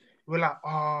out. We're like,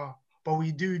 but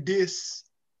we do this,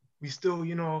 we still,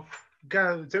 you know,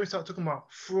 guys, then we start talking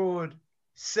about fraud,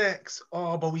 sex,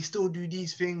 but we still do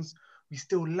these things, we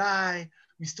still lie,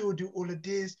 we still do all of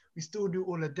this, we still do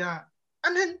all of that.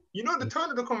 And then, you know, the tone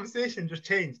of the conversation just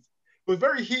changed. It was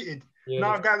very heated. Yeah.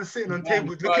 Now guys are sitting on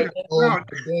tables looking at Oh,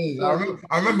 days.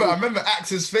 I remember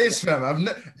Axe's face, fam.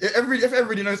 If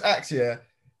everybody knows Axe, yeah,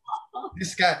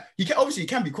 this guy, he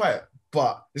can be quiet,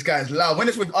 but this guy is loud. When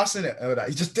it's with us in it,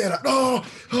 he's just there like, oh.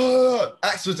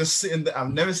 Axe was just sitting there.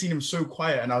 I've never seen him so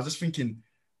quiet, and I was just thinking,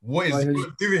 what is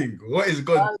God doing? What is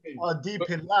God doing? Are deep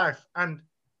in life. And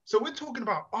so we're talking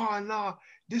about, nah,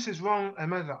 this is wrong. And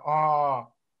man's like,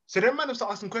 So then man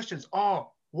start asking questions.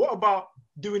 What about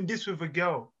doing this with a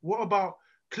girl? What about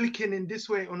clicking in this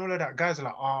way and all of that? Guys are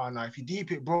like, nah, if you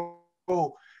deep it, bro,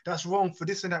 that's wrong for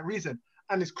this and that reason.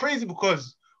 And it's crazy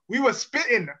because we were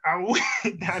spitting and we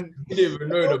didn't even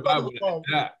know the Bible like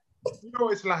that. You know,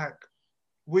 it's like,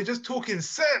 we're just talking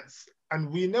sense. And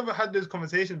we never had this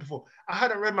conversation before. I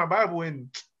hadn't read my Bible in,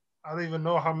 I don't even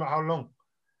know how long.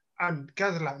 And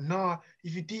guys are like, nah,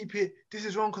 if you deep it, this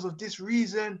is wrong because of this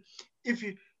reason. If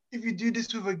you do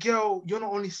this with a girl, you're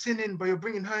not only sinning, but you're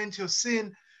bringing her into your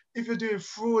sin. If you're doing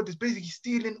fraud, it's basically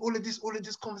stealing, all of this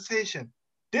conversation.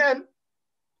 Then,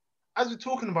 as we're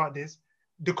talking about this,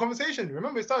 the conversation,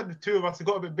 remember it started with two of us, it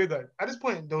got a bit bigger. At this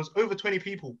point, there was over 20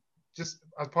 people just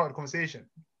as part of the conversation.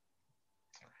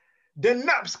 Then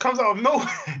Naps comes out of nowhere.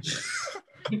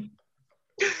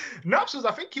 Naps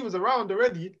I think he was around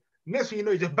already. Next thing you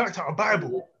know, he just backed out a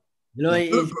Bible. You know what it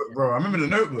is? Notebook, bro. I remember the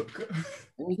notebook.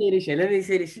 Let me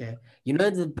say this shit. You know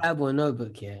the Bible and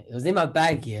notebook, yeah? It was in my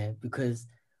bag, yeah, because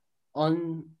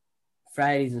on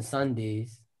Fridays and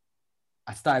Sundays,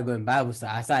 I started going Bible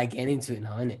study. I started getting into it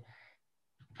now, innit?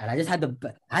 And I just had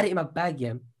I had it in my bag,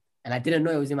 yeah, and I didn't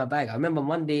know it was in my bag. I remember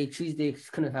Monday, Tuesday,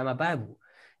 couldn't find my Bible.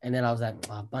 And then I was like,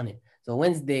 bun it. So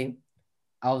Wednesday,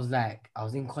 I was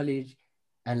in college,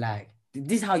 and like,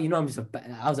 this is how you know I was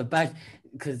a bad,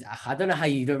 because I don't know how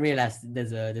you don't realize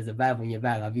there's a Bible in your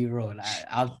bag. I'll be real. Like,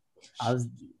 I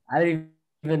didn't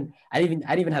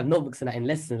even have notebooks and that in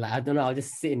lessons. Like, I don't know, I was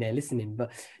just sitting there listening.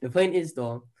 But the point is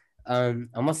though, I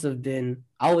was with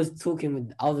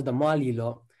the Mali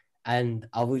lot, and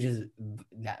I was just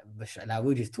we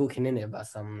were just talking in it about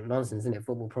some nonsense in it,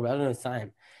 football probably, I don't know,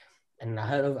 time. And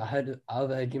I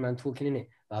overheard you man talking in it,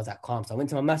 but I was like calm. So I went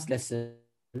to my maths lesson,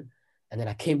 and then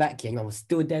I came back here, and I was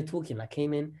still there talking. I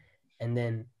came in, and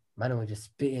then man was just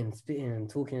spitting and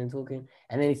talking,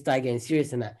 and then he started getting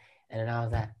serious and that. And then I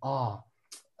was like,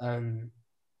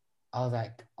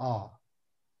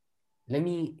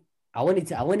 I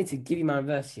wanted to give you my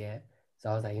verse, yeah. So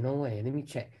I was like, you know what? Let me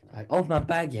check. Like, off my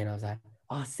bag, yeah, and I was like,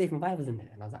 safe, my Bible's in there.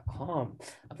 And I was like, calm.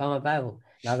 I found my Bible.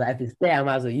 And I was like, if it's there, I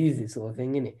might as well use it, sort of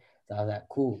thing, innit? So I was like,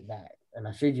 cool. That, and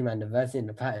I showed you, man, the verse in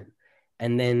the pattern.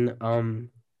 And then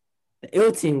the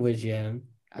ill thing was, yeah,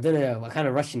 I don't know, we're kind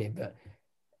of rushing it, but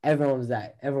everyone was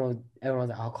like,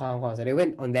 calm. So they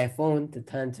went on their phone to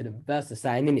turn to the verse to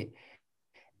sign in it.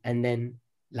 And then,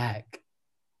 like,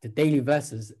 the daily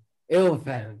verses, ill,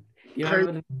 fam. You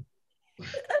know,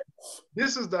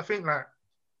 this is the thing, like,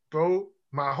 bro,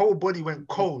 my whole body went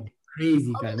cold.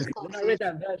 Crazy, fam. When I read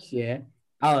that verse, yeah,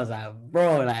 I was like,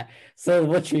 bro, like, so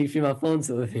watching me through my phone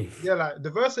sort of thing. Yeah, like,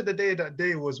 the verse of the day that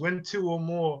day was, when two or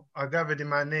more are gathered in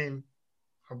my name,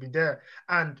 I'll be there.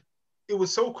 And it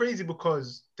was so crazy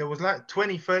because there was like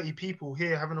 20, 30 people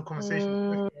here having a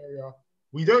conversation.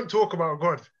 We don't talk about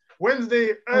God.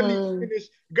 Wednesday, early finish,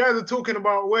 guys are talking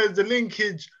about where's the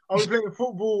linkage, are we playing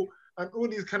football, and all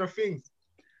these kind of things.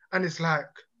 And it's like,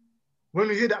 when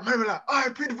we hear that, man, we're like, I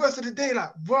pray the verse of the day,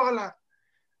 like, bro, like,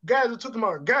 guys are talking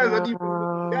about, guys are deep.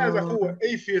 guys are all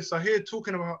atheists are here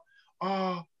talking about,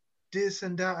 oh, this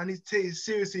and that, I need to take it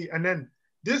seriously. And then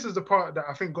this is the part that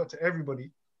I think got to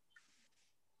everybody.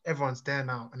 Everyone's there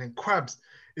now. And then Quabs,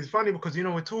 it's funny because, you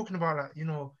know, we're talking about like, you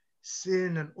know,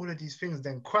 sin and all of these things.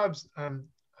 Then Quabs, I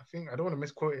think, I don't want to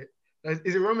misquote it.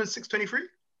 Is it Romans 6:23?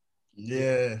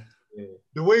 Yeah.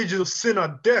 The wages of sin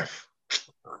are death.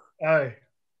 Aye.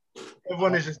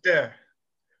 Everyone is just there.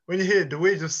 When you hear the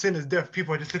wages of sin is death,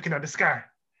 people are just looking at the sky.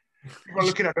 People are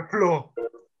looking at the floor.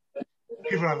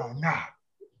 People are like, nah.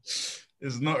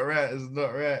 It's not right. It's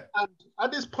not right. And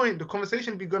at this point, the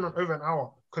conversation be going on over an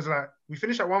hour. Because like we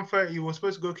finished at 1:30, we were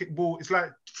supposed to go kick ball. It's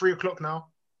like 3 o'clock now.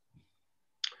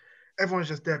 Everyone's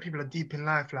just there. People are deep in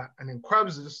life, like, and then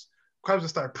Quabs just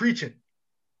started preaching.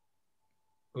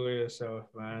 Pull yourself,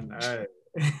 man.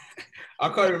 I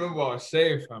can't remember what I was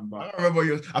saying, fam. But I don't remember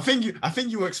you. I think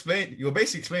you were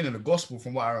basically explaining the gospel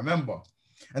from what I remember.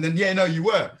 And then you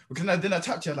were, because then I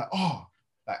tapped you, like, oh,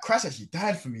 like Christ actually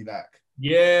died for me, like.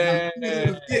 Yeah.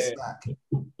 This, like,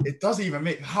 it doesn't even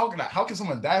make how can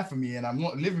someone die for me and I'm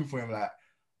not living for him, like.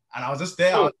 And I was just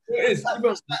there. At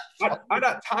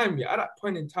that time, at that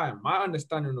point in time, my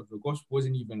understanding of the gospel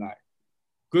wasn't even like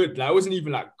good. Like, it wasn't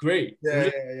even like great.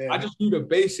 Yeah. I just knew the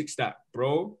basics that,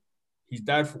 bro, he's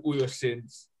died for all your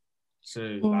sins. So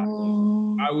like,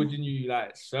 why wouldn't you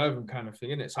like serve him, kind of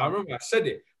thing, innit? So I remember I said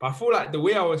it, but I feel like the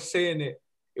way I was saying it,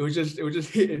 it was just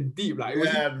hitting deep. Like,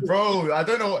 bro, I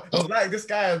don't know. It was like this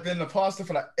guy has been a pastor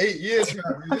for like 8 years now.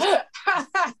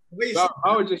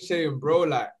 I was just saying, bro,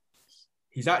 like,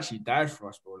 he's actually died for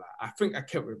us, bro. Like, I think I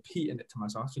kept repeating it to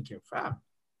myself, thinking, fam,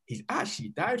 he's actually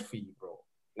died for you, bro.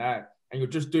 Like, and you're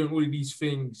just doing all of these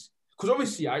things. Because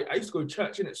obviously, I used to go to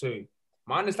church, innit? So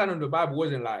my understanding of the Bible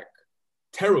wasn't like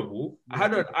terrible. I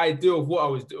had an idea of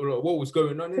what was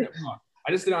going on in it, but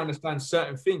I just didn't understand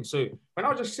certain things. So when I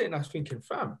was just sitting, I was thinking,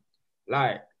 fam,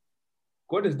 like,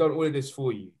 God has done all of this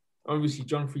for you. Obviously,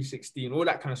 John 3:16, all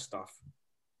that kind of stuff.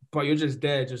 But you're just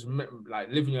there, just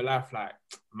like living your life like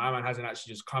my man hasn't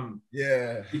actually just come,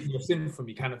 taking your sin for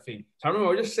me, kind of thing. So I remember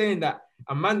I was just saying that,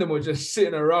 and man, them were just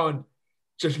sitting around,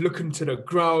 just looking to the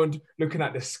ground, looking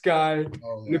at the sky,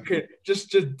 looking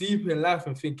just deep in life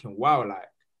and thinking, wow, like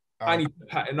I need to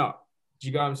pattern up. Do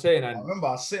you get what I'm saying? And I remember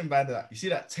I was sitting by you see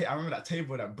that I remember that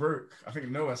table that broke. I think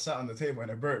Noah sat on the table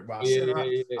and it broke, but I was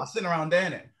sitting around there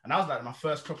in it, and that was like my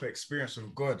first proper experience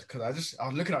with God, because I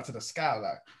was looking up to the sky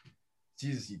like,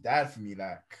 Jesus, you died for me.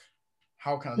 Like,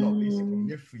 how can I not basically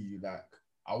live for you? Like,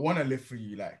 I want to live for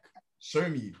you. Like, show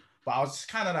me. But I was just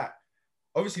kind of like,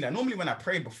 obviously, like, normally when I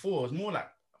prayed before, it was more like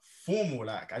formal.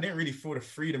 Like, I didn't really feel the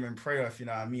freedom in prayer, if you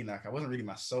know what I mean. Like, I wasn't really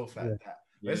myself like that.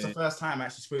 But it's the first time I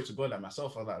actually spoke to God like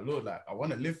myself. I was like, Lord, like, I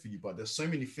want to live for you, but there's so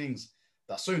many things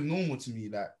that's so normal to me.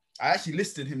 Like, I actually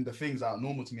listed him the things that are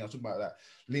normal to me. I was talking about like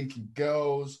linking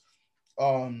girls,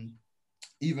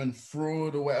 even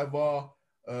fraud or whatever.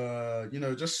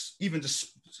 Just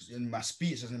in my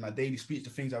speech, as in my daily speech,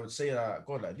 the things I would say, like,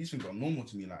 God, like, these things are normal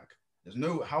to me. Like, there's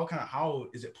no, how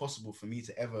is it possible for me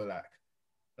to ever like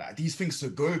these things to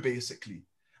go, basically?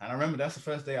 And I remember that's the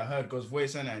first day I heard God's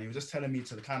voice in it, and he was just telling me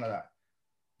to kind of like,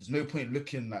 there's no point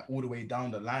looking like all the way down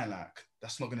the line. Like,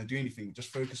 that's not going to do anything.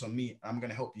 Just focus on me. I'm going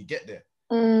to help you get there.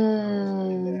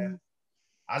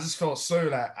 I just felt so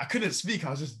like, I couldn't speak. I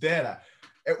was just there. Like,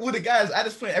 all the guys at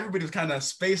this point, everybody was kind of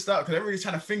spaced out because everybody's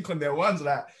trying to think on their ones.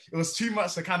 Like, it was too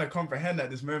much to kind of comprehend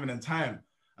at this moment in time.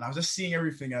 And I was just seeing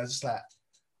everything. I just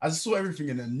saw everything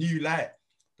in a new light.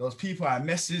 There was people I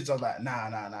messaged. I was like,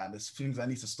 nah. There's things I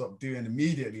need to stop doing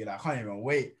immediately. Like, I can't even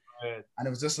wait. Right. And it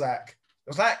was like,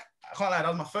 I can't lie, that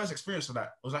was my first experience of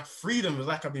that. It was like freedom. It was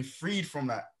like I've been freed from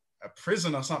like a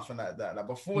prison or something like that. Like,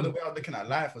 before, the way I was looking at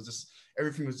life was just,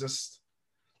 everything was just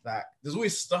like, there's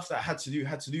always stuff that I had to do.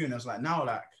 And it was like, now,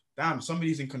 like, damn,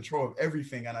 somebody's in control of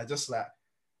everything. And I just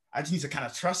need to kind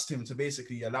of trust him to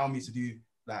basically allow me to do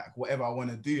like whatever I want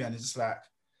to do. And it's just like,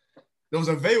 there was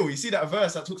a veil. You see that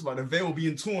verse that talks about the veil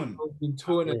being torn?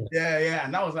 Yeah.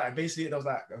 And that was like, basically, there was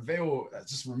like a veil that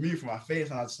just removed from my face.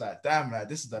 And I was just like, damn, like,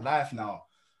 this is the life now.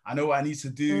 I know what I need to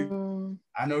do.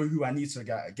 I know who I need to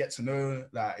get to know.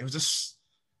 Like, it was just,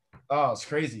 it's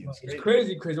crazy. It's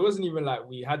crazy because it wasn't even like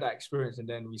we had that experience and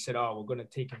then we said, oh, we're going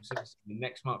to take him seriously the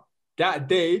next month. That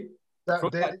day,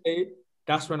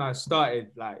 that's when I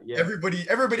started, like, yeah.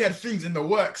 Everybody had things in the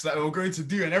works that they were going to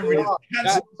do, and everybody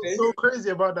was so crazy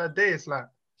about that day. It's like,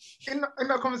 in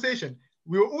that conversation,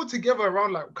 we were all together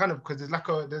around, like, kind of, because there's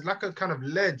like a kind of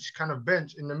ledge, kind of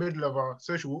bench in the middle of our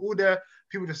social. We're all there,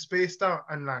 people just spaced out,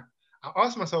 and like, I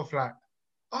asked myself, like,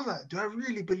 I was like, do I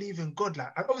really believe in God?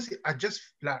 Like, obviously, I just,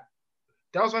 like,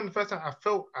 that was one of the first time I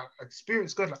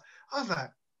experienced God. Like, I was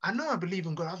like, I know I believe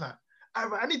in God. I was like,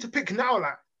 I need to pick now.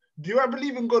 Like, do I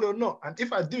believe in God or not? And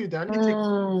if I do, then I need to take.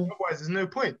 Otherwise, there's no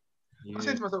point. Yeah. I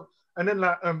said to myself, and then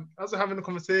like I was having a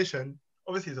conversation.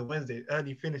 Obviously, it's a Wednesday,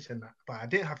 early finish and that, but I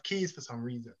didn't have keys for some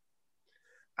reason.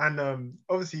 And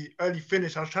obviously, early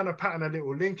finish, I was trying to pattern a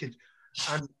little linkage.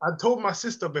 And I told my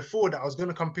sister before that I was going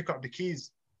to come pick up the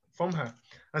keys from her.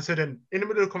 And so then in the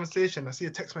middle of the conversation, I see a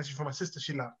text message from my sister.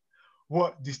 She like,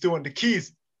 what? Do you still want the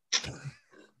keys?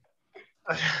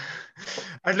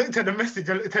 I looked at the message.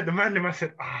 I looked at the man and I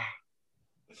said,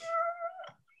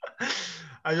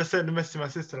 I just sent the message to my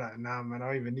sister like, nah, man, I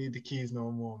don't even need the keys no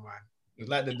more, man. It's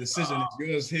like the decision is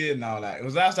yours here now. Like that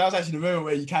was actually the moment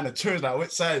where you kind of chose like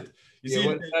which side.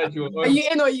 What side you Are you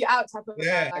in or are you out type of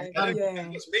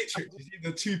vibe? It's Matrix. You see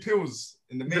the two pills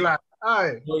in the Matrix.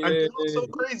 Like, and what's so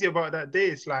crazy about that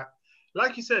day? It's like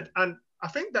you said, and I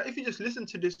think that if you just listen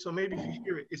to this, or maybe if you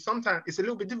hear it, it's sometimes it's a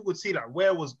little bit difficult to see like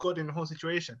where was God in the whole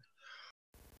situation.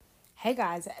 Hey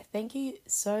guys, thank you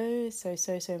so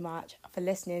much for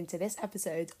listening to this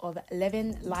episode of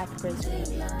Living Life Gracefully.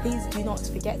 Please do not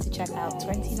forget to check out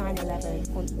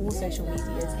 2911 on all social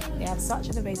medias. They have such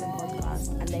an amazing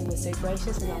podcast and they were so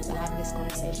gracious enough to have this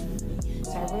conversation with me.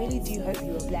 So I really do hope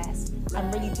you were blessed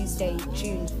and really do stay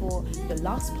tuned for the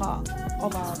last part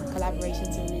of our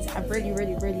collaboration series. I really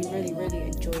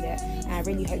enjoyed it and I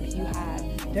really hope you have.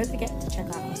 Don't forget to check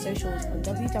out our socials on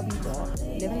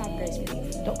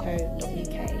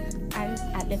www.livinglifegracefully.co.uk and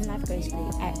at Living Life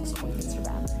Gracefully X on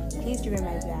Instagram. Please do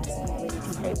remain blessed and I really do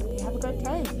hope you have a great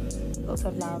time. Lots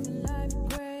of love.